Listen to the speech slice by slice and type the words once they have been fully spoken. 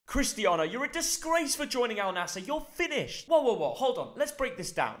Cristiano, you're a disgrace for joining Al-Nassr. You're finished. Whoa, hold on. Let's break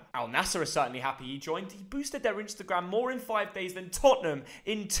this down. Al-Nassr are certainly happy he joined. He boosted their Instagram more in 5 days than Tottenham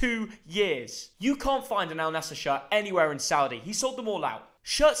in 2 years. You can't find an Al-Nassr shirt anywhere in Saudi. He sold them all out.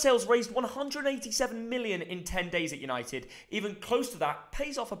 Shirt sales raised 187 million in 10 days at United. Even close to that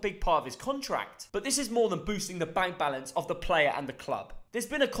pays off a big part of his contract. But this is more than boosting the bank balance of the player and the club. There's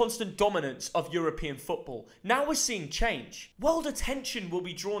been a constant dominance of European football. Now we're seeing change. World attention will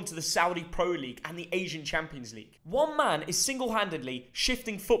be drawn to the Saudi Pro League and the Asian Champions League. One man is single-handedly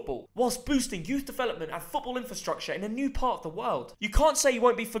shifting football whilst boosting youth development and football infrastructure in a new part of the world. You can't say you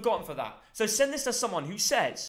won't be forgotten for that. So send this to someone who says,